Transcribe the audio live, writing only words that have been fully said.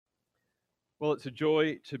Well, it's a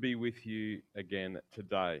joy to be with you again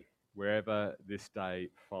today, wherever this day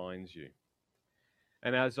finds you.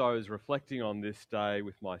 And as I was reflecting on this day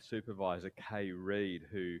with my supervisor, Kay Reid,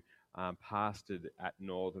 who pastored at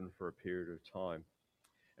Northern for a period of time,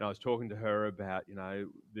 and I was talking to her about,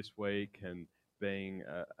 this week and being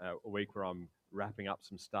a week where I'm wrapping up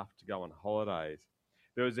some stuff to go on holidays,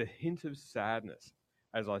 there was a hint of sadness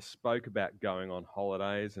as I spoke about going on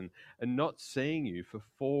holidays and not seeing you for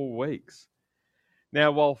 4 weeks. Now,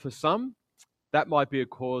 while for some, that might be a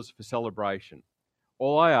cause for celebration,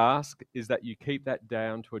 all I ask is that you keep that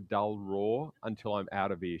down to a dull roar until I'm out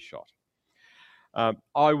of earshot.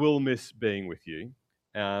 I will miss being with you,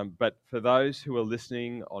 but for those who are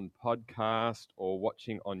listening on podcast or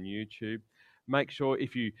watching on YouTube, make sure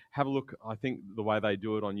if you have a look, I think the way they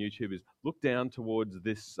do it on YouTube is look down towards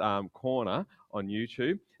this corner on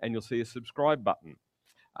YouTube and you'll see a subscribe button.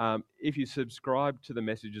 If you subscribe to the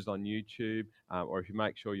messages on YouTube, or if you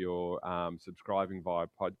make sure you're subscribing via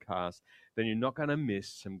podcast, then you're not going to miss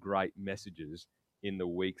some great messages in the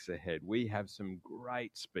weeks ahead. We have some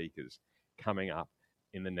great speakers coming up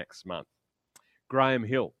in the next month. Graham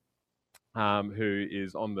Hill, who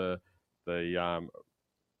is on the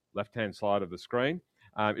left-hand side of the screen,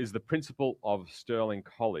 is the principal of Stirling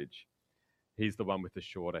College. He's the one with the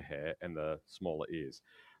shorter hair and the smaller ears.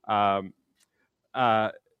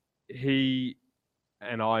 He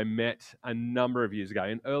and I met a number of years ago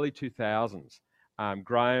in early 2000s.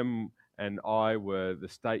 Graham and I were the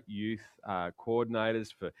state youth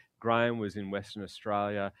coordinators for. Graham was in Western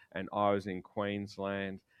Australia and I was in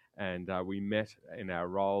Queensland, and we met in our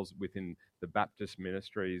roles within the Baptist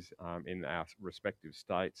ministries in our respective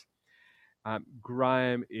states.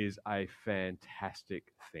 Graham is a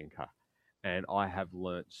fantastic thinker, and I have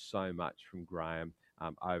learnt so much from Graham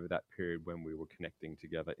over that period when we were connecting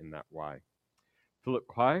together in that way. Philip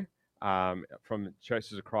Quay from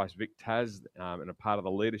Churches of Christ Vic Tas and a part of the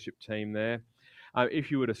leadership team there. If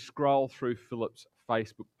you were to scroll through Philip's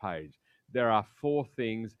Facebook page, there are 4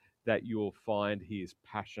 things that you'll find he is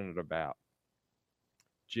passionate about: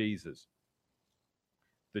 Jesus,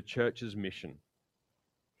 the church's mission,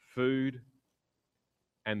 food,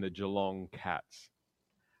 and the Geelong Cats.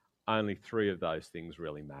 Only 3 of those things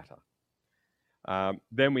really matter.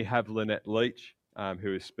 Then we have Lynette Leach,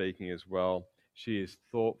 who is speaking as well. She is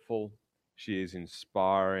thoughtful, she is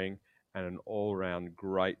inspiring, and an all-round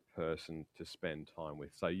great person to spend time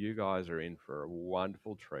with. So you guys are in for a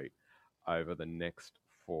wonderful treat over the next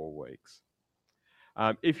 4 weeks.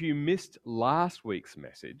 If you missed last week's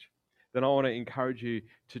message, then I want to encourage you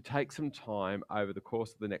to take some time over the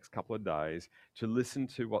course of the next couple of days to listen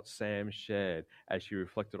to what Sam shared as she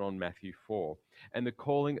reflected on Matthew 4 and the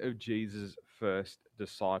calling of Jesus' first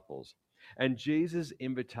disciples and Jesus'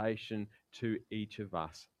 invitation to each of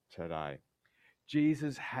us today.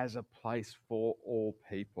 Jesus has a place for all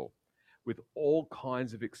people with all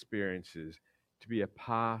kinds of experiences to be a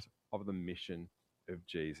part of the mission of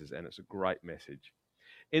Jesus, and it's a great message.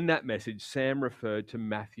 In that message, Sam referred to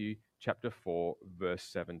Matthew chapter 4, verse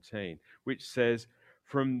 17, which says,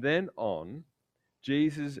 "From then on,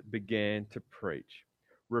 Jesus began to preach,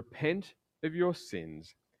 'Repent of your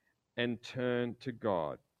sins and turn to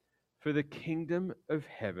God, for the kingdom of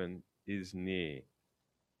heaven is near.'"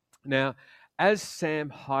 Now, as Sam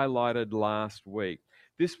highlighted last week,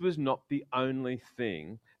 this was not the only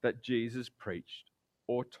thing that Jesus preached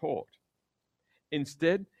or taught.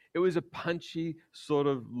 Instead, it was a punchy sort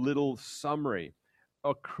of little summary,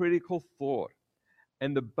 a critical thought,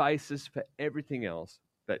 and the basis for everything else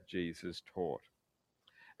that Jesus taught.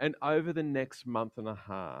 And over the next month and a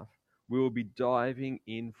half, we will be diving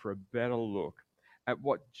in for a better look at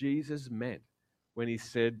what Jesus meant when he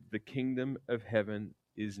said the kingdom of heaven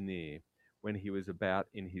is near, when he was about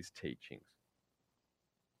in his teachings.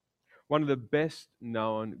 One of the best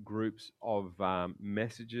known groups of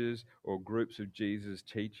messages or groups of Jesus'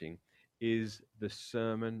 teaching is the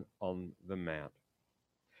Sermon on the Mount.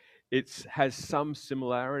 It has some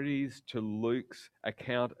similarities to Luke's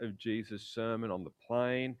account of Jesus' sermon on the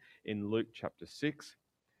plain in Luke chapter 6.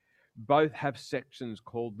 Both have sections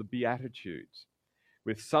called the Beatitudes,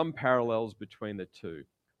 with some parallels between the two.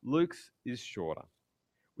 Luke's is shorter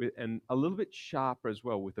and a little bit sharper as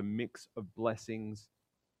well, with a mix of blessings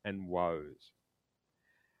and woes.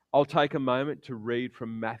 I'll take a moment to read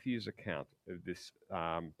from Matthew's account of this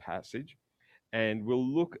passage, and we'll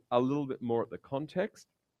look a little bit more at the context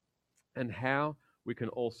and how we can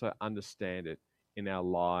also understand it in our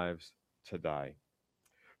lives today.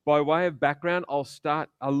 By way of background, I'll start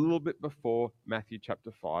a little bit before Matthew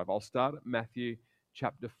chapter 5. I'll start at Matthew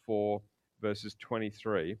chapter 4, verses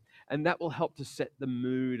 23, and that will help to set the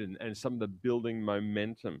mood and some of the building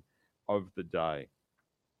momentum of the day.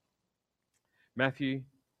 Matthew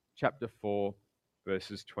chapter 4,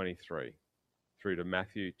 verses 23 through to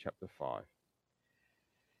Matthew chapter 5.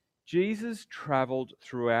 Jesus traveled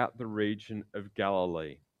throughout the region of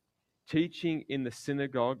Galilee, teaching in the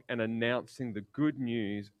synagogue and announcing the good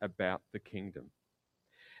news about the kingdom.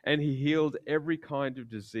 And he healed every kind of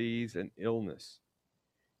disease and illness.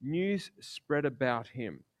 News spread about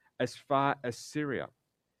him as far as Syria,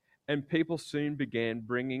 and people soon began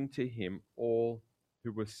bringing to him all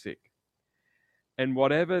who were sick. And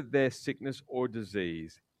whatever their sickness or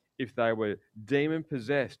disease, if they were demon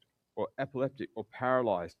possessed or epileptic or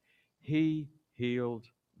paralyzed, he healed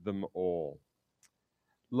them all.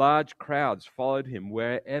 Large crowds followed him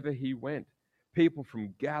wherever he went. People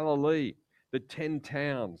from Galilee, the 10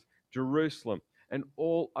 towns, Jerusalem, and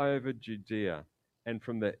all over Judea, and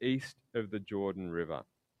from the east of the Jordan River.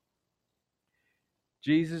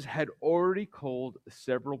 Jesus had already called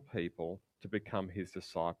several people to become his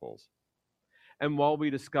disciples. And while we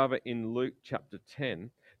discover in Luke chapter 10,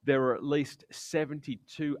 there were at least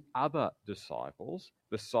 72 other disciples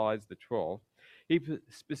besides the 12, he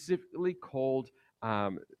specifically called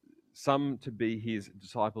some to be his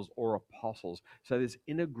disciples or apostles. So there's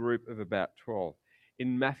in a group of about 12.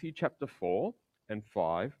 In Matthew chapter 4 and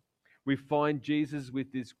 5, we find Jesus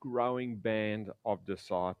with this growing band of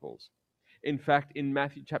disciples. In fact, in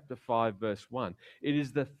Matthew chapter 5, verse 1, it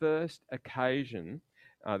is the first occasion,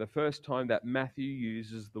 the first time that Matthew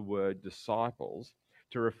uses the word disciples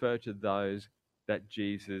to refer to those that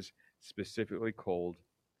Jesus specifically called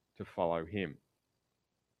to follow him.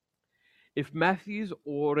 If Matthew's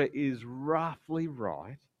order is roughly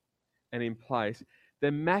right and in place,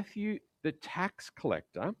 then Matthew, the tax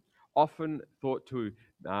collector, often thought to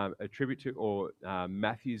attribute to, or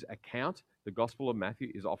Matthew's account, the Gospel of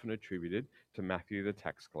Matthew is often attributed to Matthew, the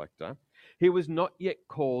tax collector. He was not yet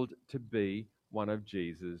called to be one of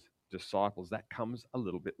Jesus' disciples. That comes a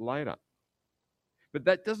little bit later. But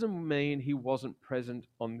that doesn't mean he wasn't present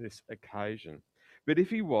on this occasion. But if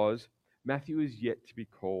he was, Matthew is yet to be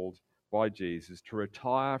called by Jesus to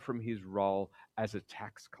retire from his role as a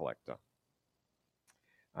tax collector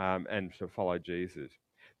and to follow Jesus.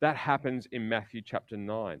 That happens in Matthew chapter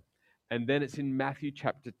 9. And then it's in Matthew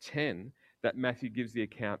chapter 10 that Matthew gives the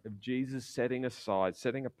account of Jesus setting aside,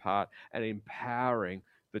 setting apart, and empowering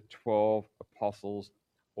the 12 apostles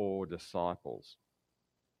or disciples.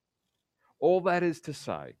 All that is to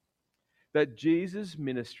say that Jesus'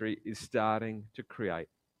 ministry is starting to create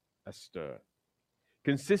a stir.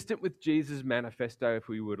 Consistent with Jesus' manifesto, if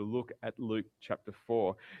we were to look at Luke chapter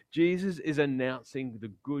 4, Jesus is announcing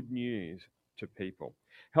the good news to people,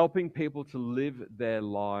 helping people to live their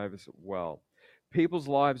lives well. People's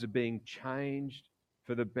lives are being changed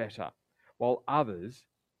for the better, while others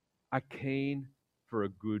are keen for a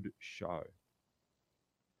good show.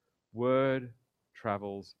 Word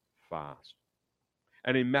travels fast.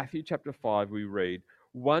 And in Matthew chapter 5, we read,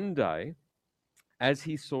 "One day, as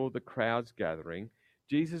he saw the crowds gathering,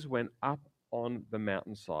 Jesus went up on the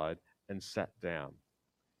mountainside and sat down.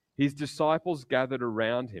 His disciples gathered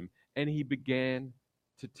around him, and he began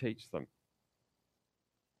to teach them."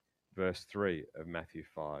 Verse 3 of Matthew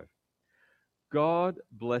 5. God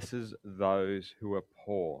blesses those who are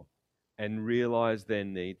poor and realize their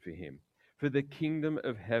need for him, for the kingdom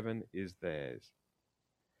of heaven is theirs.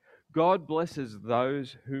 God blesses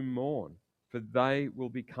those who mourn, for they will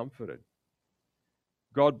be comforted.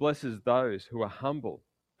 God blesses those who are humble,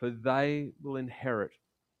 for they will inherit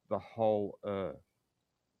the whole earth.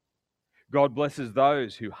 God blesses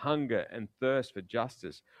those who hunger and thirst for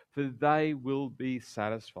justice, for they will be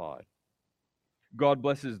satisfied. God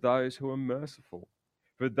blesses those who are merciful,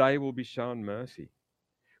 for they will be shown mercy.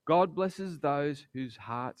 God blesses those whose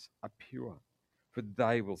hearts are pure, for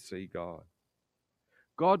they will see God.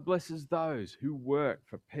 God blesses those who work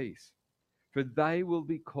for peace, for they will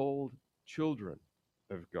be called children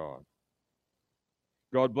of God.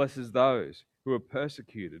 God blesses those who are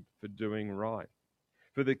persecuted for doing right,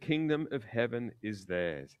 for the kingdom of heaven is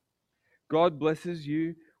theirs. God blesses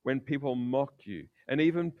you when people mock you and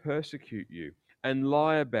even persecute you and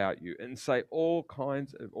lie about you and say all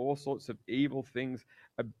sorts of evil things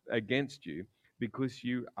against you because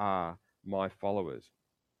you are my followers.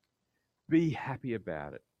 Be happy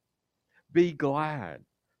about it. Be glad,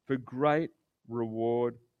 for great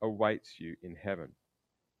reward awaits you in heaven.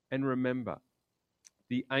 And remember,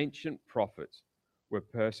 the ancient prophets were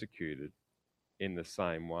persecuted in the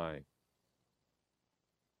same way.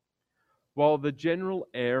 While the general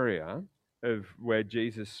area of where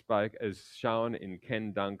Jesus spoke, as shown in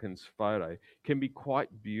Ken Duncan's photo, can be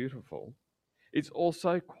quite beautiful, it's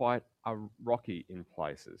also quite rocky in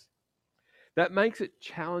places. That makes it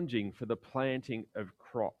challenging for the planting of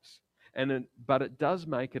crops, but it does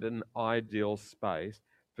make it an ideal space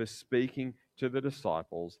for speaking to the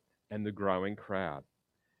disciples and the growing crowd.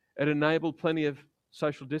 It enabled plenty of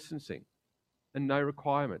social distancing and no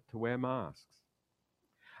requirement to wear masks.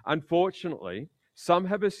 Unfortunately, some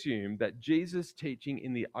have assumed that Jesus' teaching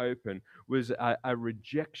in the open was a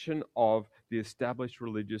rejection of the established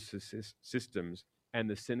religious systems and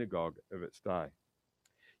the synagogue of its day.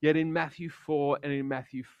 Yet in Matthew 4 and in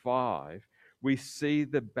Matthew 5, we see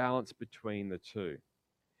the balance between the two.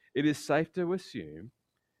 It is safe to assume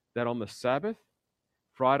that on the Sabbath,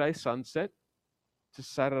 Friday sunset to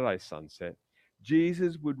Saturday sunset,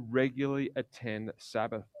 Jesus would regularly attend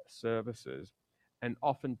Sabbath services and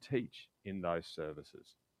often teach in those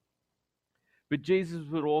services. But Jesus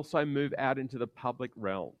would also move out into the public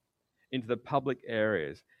realm, into the public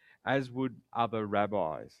areas, as would other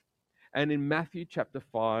rabbis. And in Matthew chapter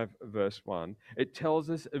 5, verse 1, it tells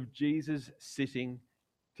us of Jesus sitting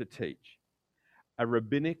to teach, a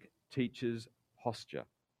rabbinic teacher's posture.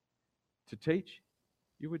 To teach,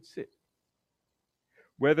 you would sit.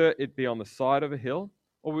 Whether it be on the side of a hill,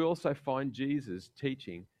 or we also find Jesus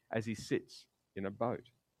teaching as he sits in a boat.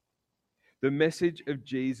 The message of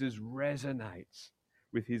Jesus resonates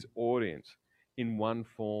with his audience in one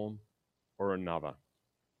form or another.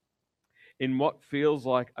 In what feels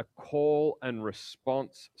like a call and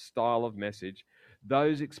response style of message,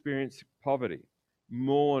 those experiencing poverty,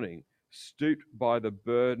 mourning, stooped by the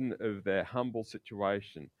burden of their humble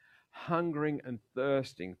situation, hungering and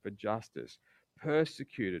thirsting for justice,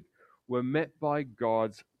 persecuted, were met by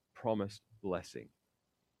God's promised blessing,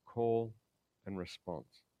 call and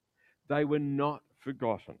response. They were not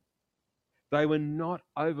forgotten. They were not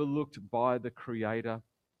overlooked by the creator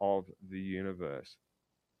of the universe.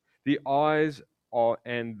 The eyes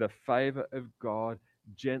and the favor of God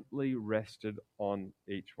gently rested on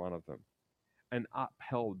each one of them and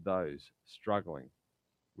upheld those struggling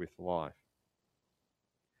with life.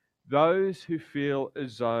 Those who feel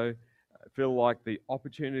like the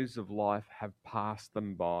opportunities of life have passed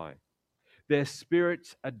them by. Their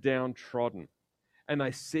spirits are downtrodden and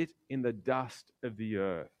they sit in the dust of the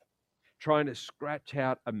earth, trying to scratch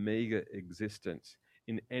out a meager existence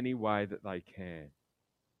in any way that they can.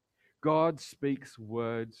 God speaks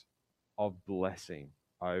words of blessing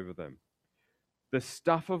over them. The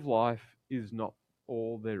stuff of life is not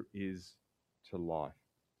all there is to life.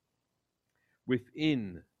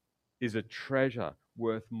 Within is a treasure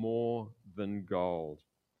worth more than gold,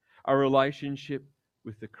 a relationship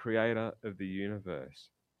with the creator of the universe.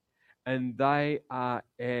 And they are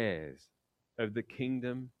heirs of the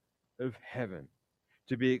kingdom of heaven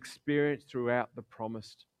to be experienced throughout the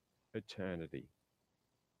promised eternity.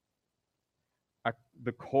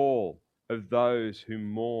 The call of those who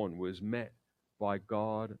mourn was met by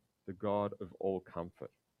God, the God of all comfort.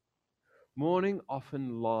 Mourning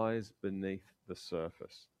often lies beneath the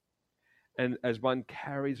surface, and as one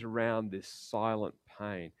carries around this silent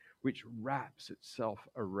pain, which wraps itself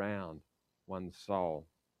around one's soul.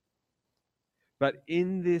 But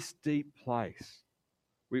in this deep place,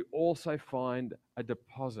 we also find a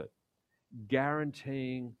deposit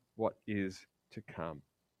guaranteeing what is to come.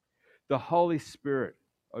 The Holy Spirit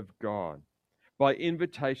of God, by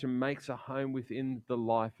invitation, makes a home within the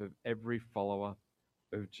life of every follower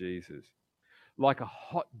of Jesus, like a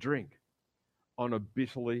hot drink on a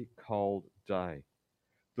bitterly cold day.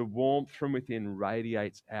 The warmth from within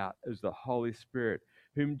radiates out as the Holy Spirit,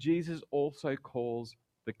 whom Jesus also calls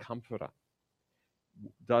the Comforter,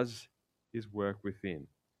 does his work within,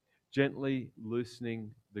 gently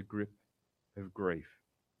loosening the grip of grief,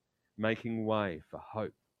 making way for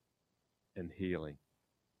hope and healing.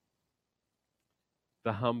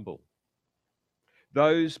 The humble,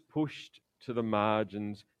 those pushed to the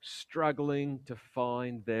margins, struggling to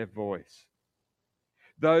find their voice.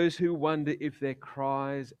 Those who wonder if their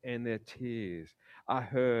cries and their tears are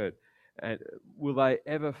heard, and will they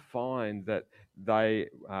ever find that they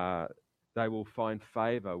will find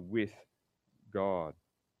favor with God?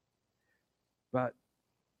 But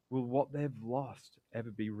will what they've lost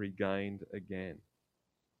ever be regained again?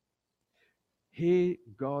 Here,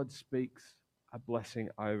 God speaks a blessing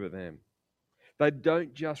over them. They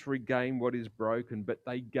don't just regain what is broken, but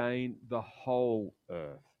they gain the whole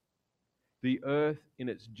earth. The earth in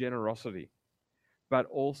its generosity, but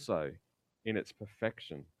also in its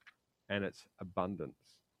perfection and its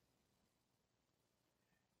abundance.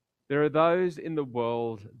 There are those in the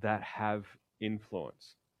world that have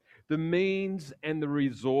influence, the means and the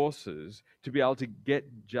resources to be able to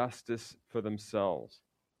get justice for themselves.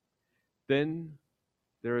 Then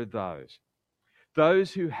there are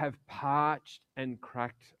those who have parched and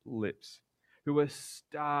cracked lips, who are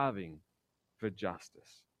starving for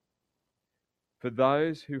justice. For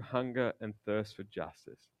those who hunger and thirst for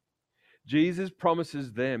justice, Jesus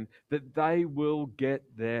promises them that they will get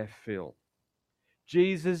their fill.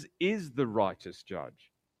 Jesus is the righteous judge.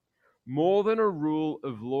 More than a rule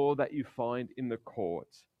of law that you find in the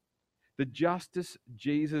courts, the justice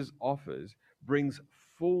Jesus offers brings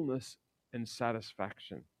fullness and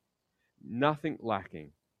satisfaction, nothing lacking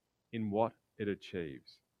in what it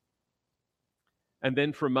achieves. And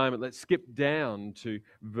then for a moment, let's skip down to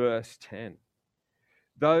verse 10.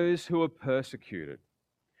 Those who are persecuted,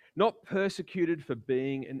 not persecuted for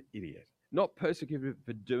being an idiot, not persecuted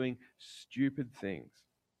for doing stupid things,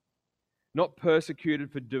 not persecuted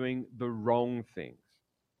for doing the wrong things,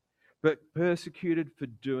 but persecuted for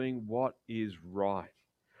doing what is right,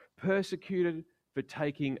 persecuted for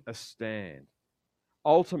taking a stand,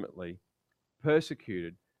 ultimately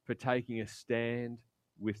persecuted for taking a stand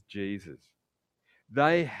with Jesus.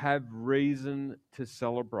 They have reason to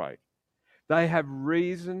celebrate. They have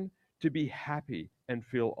reason to be happy and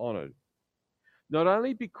feel honored, not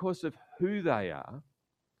only because of who they are,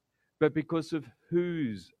 but because of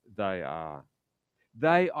whose they are.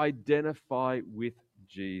 They identify with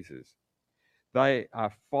Jesus. They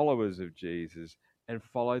are followers of Jesus and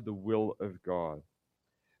follow the will of God.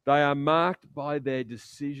 They are marked by their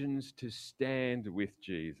decisions to stand with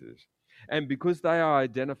Jesus. And because they are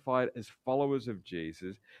identified as followers of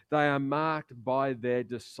Jesus, they are marked by their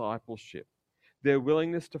discipleship, their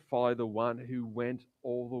willingness to follow the one who went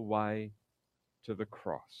all the way to the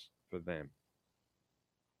cross for them.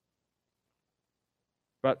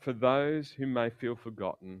 But for those who may feel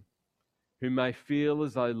forgotten, who may feel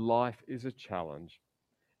as though life is a challenge,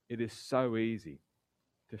 it is so easy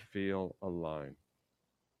to feel alone.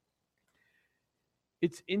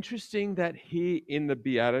 It's interesting that here in the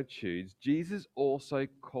Beatitudes, Jesus also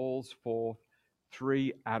calls forth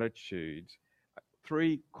three attitudes,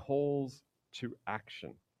 three calls to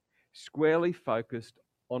action, squarely focused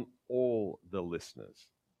on all the listeners.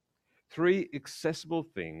 Three accessible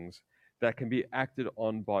things that can be acted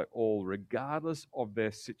on by all, regardless of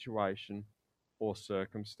their situation or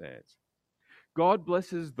circumstance. God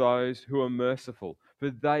blesses those who are merciful,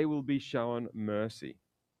 for they will be shown mercy.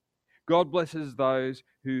 God blesses those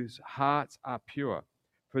whose hearts are pure,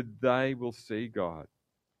 for they will see God.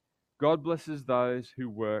 God blesses those who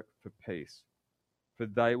work for peace, for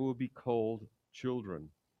they will be called children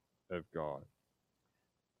of God.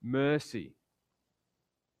 Mercy,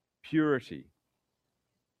 purity,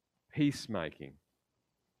 peacemaking.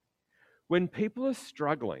 When people are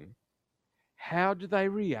struggling, how do they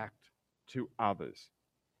react to others?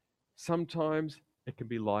 Sometimes it can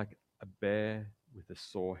be like a bear with a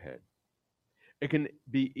sore head. It can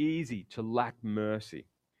be easy to lack mercy,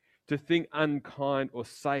 to think unkind or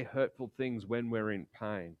say hurtful things when we're in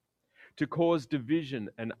pain, to cause division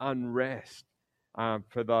and unrest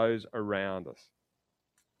for those around us.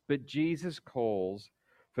 But Jesus calls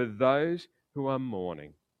for those who are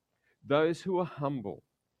mourning, those who are humble,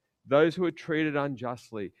 those who are treated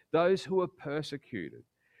unjustly, those who are persecuted.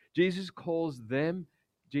 Jesus calls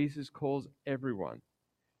everyone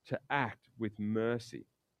to act with mercy,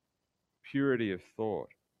 purity of thought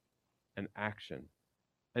and action,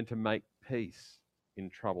 and to make peace in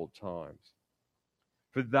troubled times.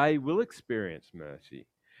 For they will experience mercy.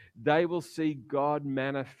 They will see God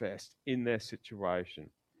manifest in their situation.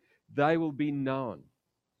 They will be known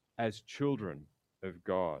as children of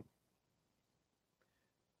God.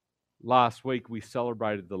 Last week, we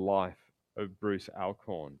celebrated the life of Bruce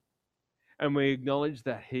Alcorn, and we acknowledged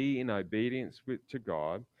that he, in obedience to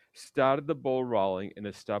God, started the ball rolling in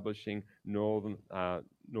establishing Northern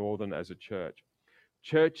as a church.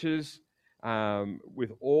 Churches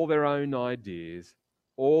with all their own ideas,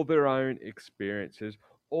 all their own experiences,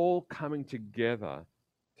 all coming together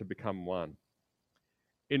to become one.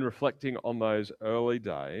 In reflecting on those early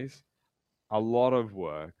days, a lot of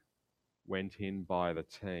work went in by the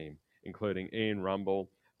team, including Ian Rumble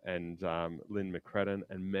and Lynn McCredden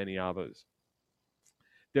and many others.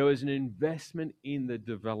 There was an investment in the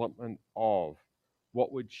development of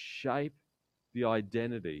what would shape the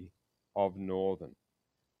identity of Northern,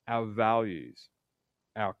 our values,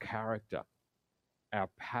 our character, our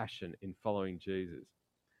passion in following Jesus.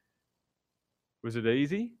 Was it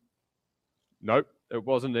easy? Nope, it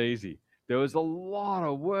wasn't easy. There was a lot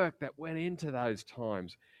of work that went into those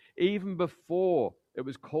times, even before it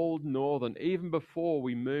was called Northern, even before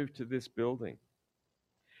we moved to this building.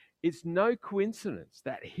 It's no coincidence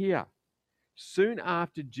that here, soon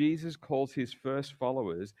after Jesus calls his first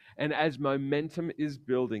followers, and as momentum is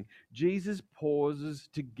building, Jesus pauses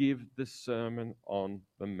to give the Sermon on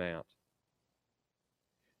the Mount.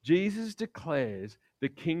 Jesus declares the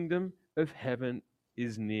kingdom of heaven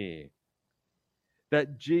is near.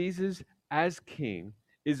 That Jesus, as king,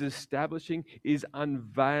 is establishing, is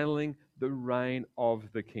unveiling the reign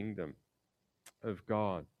of the kingdom of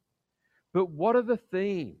God. But what are the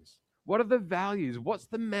themes? What are the values? What's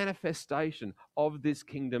the manifestation of this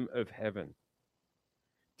kingdom of heaven?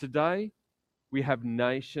 Today, we have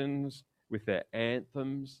nations with their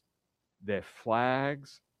anthems, their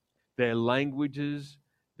flags, their languages,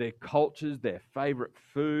 their cultures, their favorite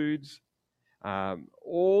foods,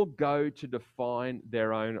 all go to define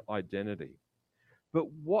their own identity. But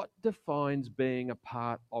what defines being a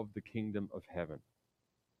part of the kingdom of heaven?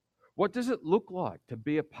 What does it look like to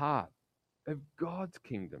be a part of God's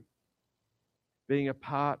kingdom? Being a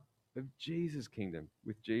part of Jesus' kingdom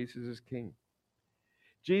with Jesus as king.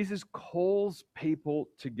 Jesus calls people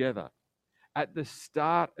together at the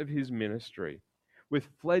start of his ministry with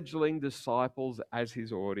fledgling disciples as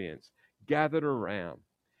his audience gathered around.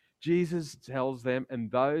 Jesus tells them and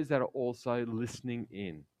those that are also listening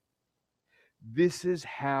in, this is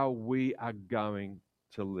how we are going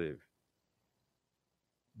to live.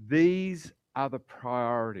 These are the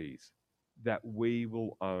priorities that we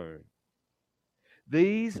will own.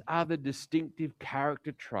 These are the distinctive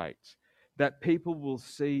character traits that people will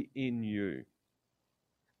see in you.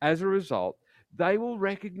 As a result, they will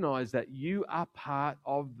recognize that you are part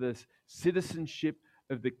of the citizenship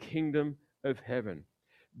of the kingdom of heaven.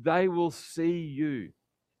 They will see you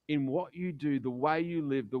in what you do, the way you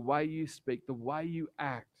live, the way you speak, the way you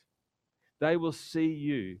act. They will see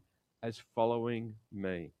you as following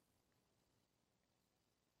me.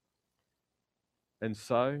 And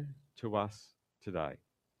so to us today,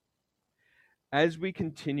 as we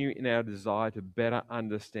continue in our desire to better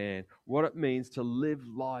understand what it means to live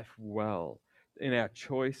life well in our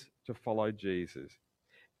choice to follow Jesus,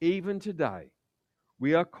 even today,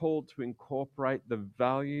 we are called to incorporate the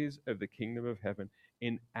values of the kingdom of heaven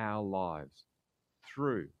in our lives,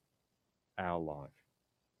 through our life.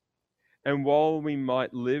 And while we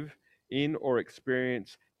might live in or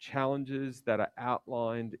experience challenges that are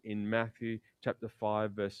outlined in Matthew chapter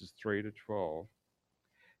 5, verses 3 to 12,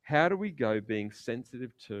 how do we go being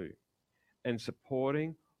sensitive to and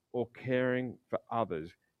supporting or caring for others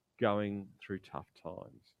going through tough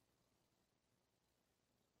times?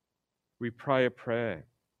 We pray a prayer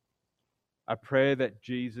that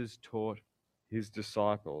Jesus taught his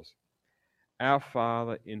disciples. Our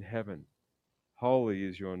Father in heaven, holy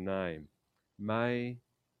is your name. May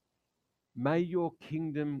your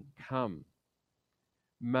kingdom come.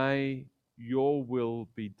 May your will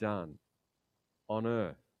be done on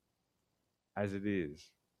earth as it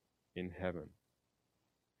is in heaven.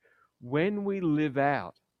 When we live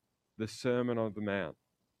out the Sermon on the Mount,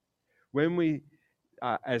 when we,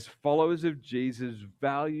 as followers of Jesus,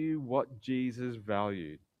 value what Jesus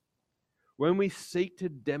valued, when we seek to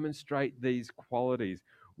demonstrate these qualities,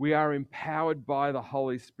 we are empowered by the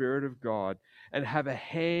Holy Spirit of God and have a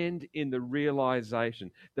hand in the realization,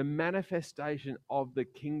 the manifestation of the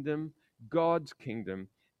kingdom, God's kingdom,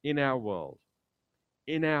 in our world,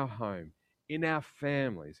 in our home, in our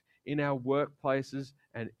families, in our workplaces,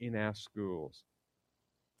 and in our schools.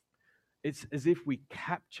 It's as if we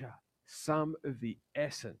capture some of the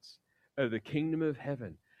essence of the kingdom of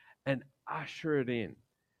heaven and usher it in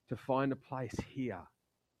to find a place here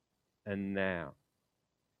and now.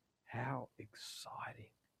 How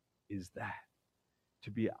exciting is that,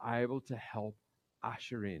 to be able to help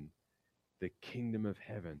usher in the kingdom of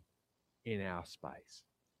heaven in our space?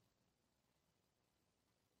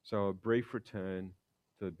 So a brief return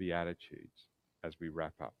to the Beatitudes as we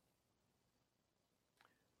wrap up.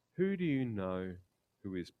 Who do you know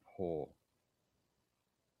who is poor?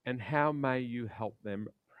 And how may you help them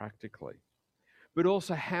practically? But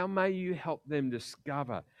also, how may you help them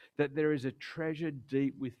discover that there is a treasure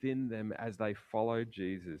deep within them as they follow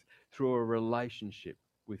Jesus through a relationship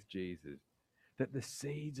with Jesus? That the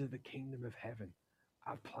seeds of the kingdom of heaven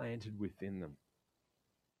are planted within them.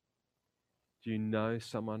 Do you know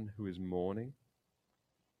someone who is mourning?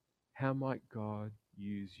 How might God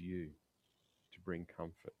use you to bring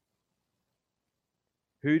comfort?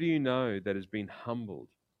 Who do you know that has been humbled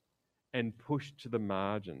and pushed to the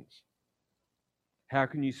margins? How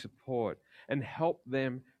can you support and help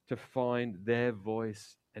them to find their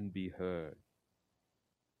voice and be heard?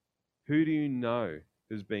 Who do you know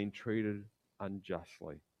has been treated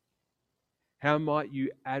unjustly? How might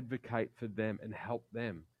you advocate for them and help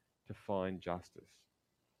them to find justice?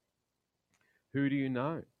 Who do you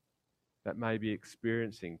know that may be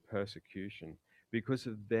experiencing persecution because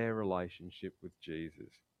of their relationship with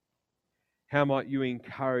Jesus? How might you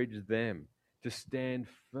encourage them to stand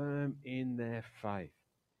firm in their faith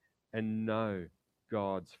and know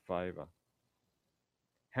God's favour?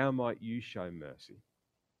 How might you show mercy?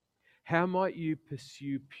 How might you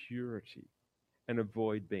pursue purity and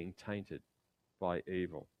avoid being tainted by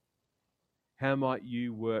evil? How might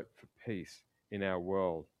you work for peace in our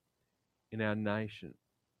world, in our nation,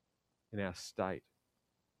 in our state,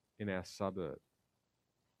 in our suburb,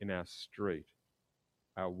 in our street,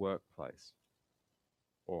 our workplace,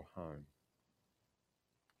 or home?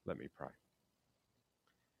 Let me pray.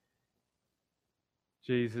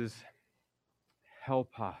 Jesus,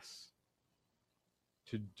 help us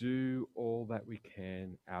to do all that we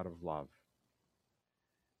can out of love,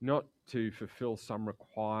 not to fulfill some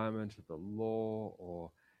requirement of the law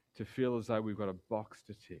or to feel as though we've got a box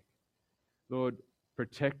to tick. Lord,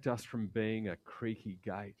 protect us from being a creaky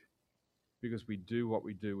gate because we do what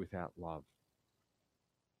we do without love.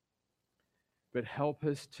 But help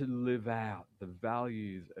us to live out the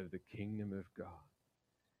values of the kingdom of God,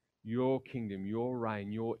 your kingdom, your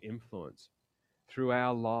reign, your influence through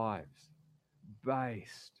our lives,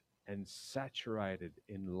 based and saturated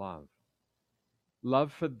in love.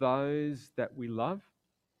 Love for those that we love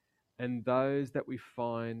and those that we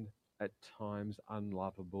find at times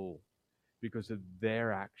unlovable because of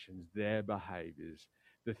their actions, their behaviors,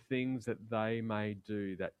 the things that they may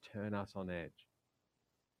do that turn us on edge.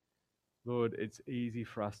 Lord, it's easy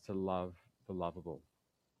for us to love the lovable.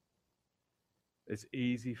 It's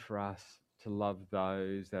easy for us to love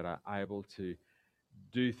those that are able to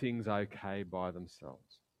do things okay by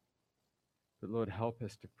themselves. But Lord, help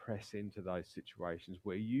us to press into those situations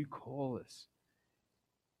where you call us.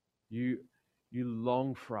 You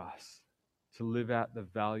long for us to live out the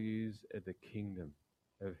values of the kingdom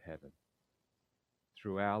of heaven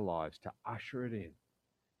through our lives, to usher it in,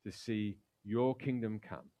 to see your kingdom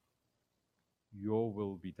come, your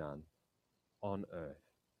will be done on earth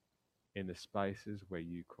in the spaces where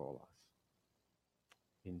you call us.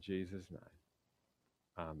 In Jesus' name,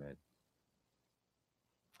 amen.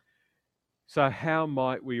 So how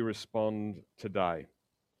might we respond today?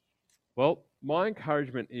 Well, my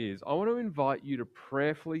encouragement is I want to invite you to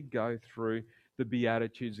prayerfully go through the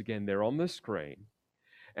Beatitudes again. They're on the screen.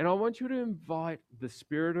 And I want you to invite the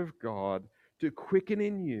Spirit of God to quicken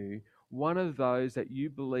in you one of those that you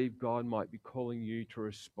believe God might be calling you to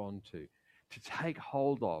respond to take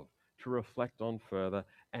hold of, to reflect on further,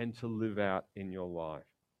 and to live out in your life.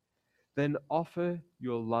 Then offer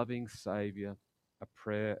your loving Saviour a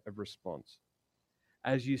prayer of response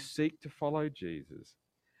as you seek to follow Jesus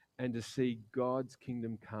and to see God's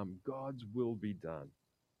kingdom come, God's will be done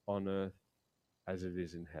on earth as it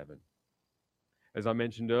is in heaven. As I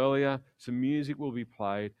mentioned earlier, some music will be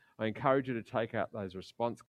played. I encourage you to take out those response